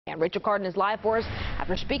And Rachel Carden is live for us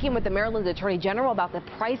after speaking with the Maryland Attorney General about the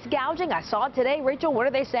price gouging. I saw it today. Rachel, what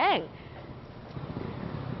are they saying?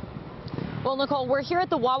 Well, Nicole, we're here at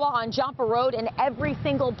the Wawa on Joppa Road, and every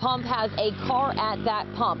single pump has a car at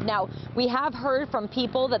that pump. Now, we have heard from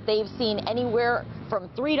people that they've seen anywhere from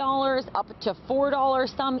 $3 up to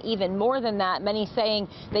 $4, some even more than that. Many saying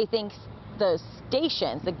they think the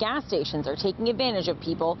gas stations, are taking advantage of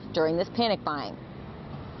people during this panic buying.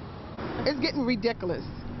 It's getting ridiculous.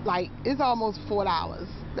 Like, it's almost $4.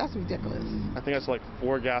 That's ridiculous. I think it's like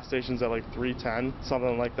 4 gas stations at like $3.10,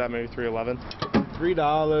 something like that, maybe $3.11.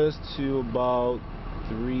 $3 to about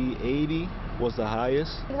 $3.80 was the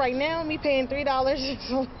highest. Right now, me paying $3 is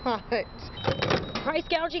a lot. Price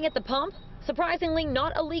gouging at the pump? Surprisingly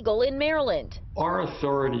not illegal in Maryland. Our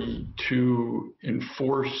authority to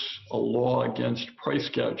enforce a law against price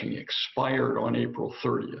gouging expired on April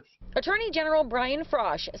 30th. Attorney General Brian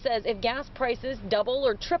Frosh says if gas prices double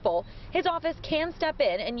or triple, his office can step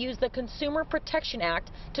in and use the Consumer Protection Act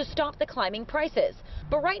to stop the climbing prices.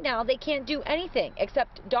 But right now, they can't do anything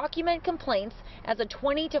except document complaints, as a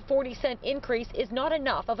 20 to 40 cent increase is not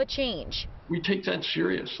enough of a change. We take that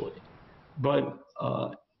seriously, but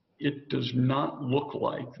it does not look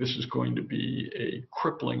like this is going to be a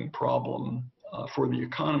crippling problem for the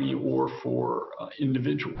economy or for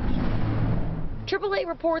individuals. AAA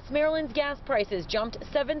reports Maryland's gas prices jumped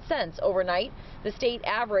 7 cents overnight. The state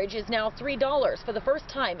average is now $3 for the first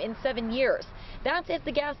time in 7 years. That's if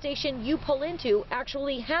the gas station you pull into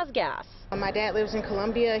actually has gas. My dad lives in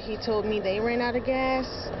Columbia. He told me they ran out of gas.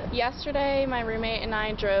 Yesterday, my roommate and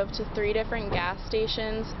I drove to 3 different gas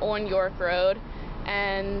stations on York Road,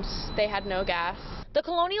 and they had no gas. The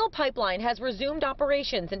Colonial Pipeline has resumed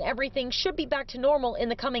operations and everything should be back to normal in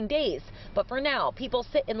the coming days. But for now, people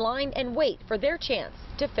sit in line and wait for their chance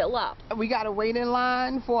to fill up. We got to wait in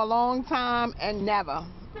line for a long time, and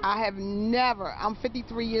I'm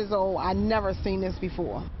 53 years old, I never seen this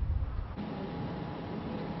before.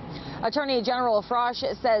 Attorney General Frosh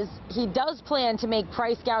says he does plan to make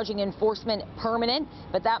price gouging enforcement permanent,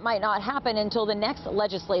 but that might not happen until the next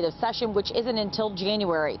legislative session, which isn't until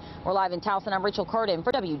January. We're live in Towson. I'm Rachel Carden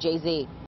for WJZ.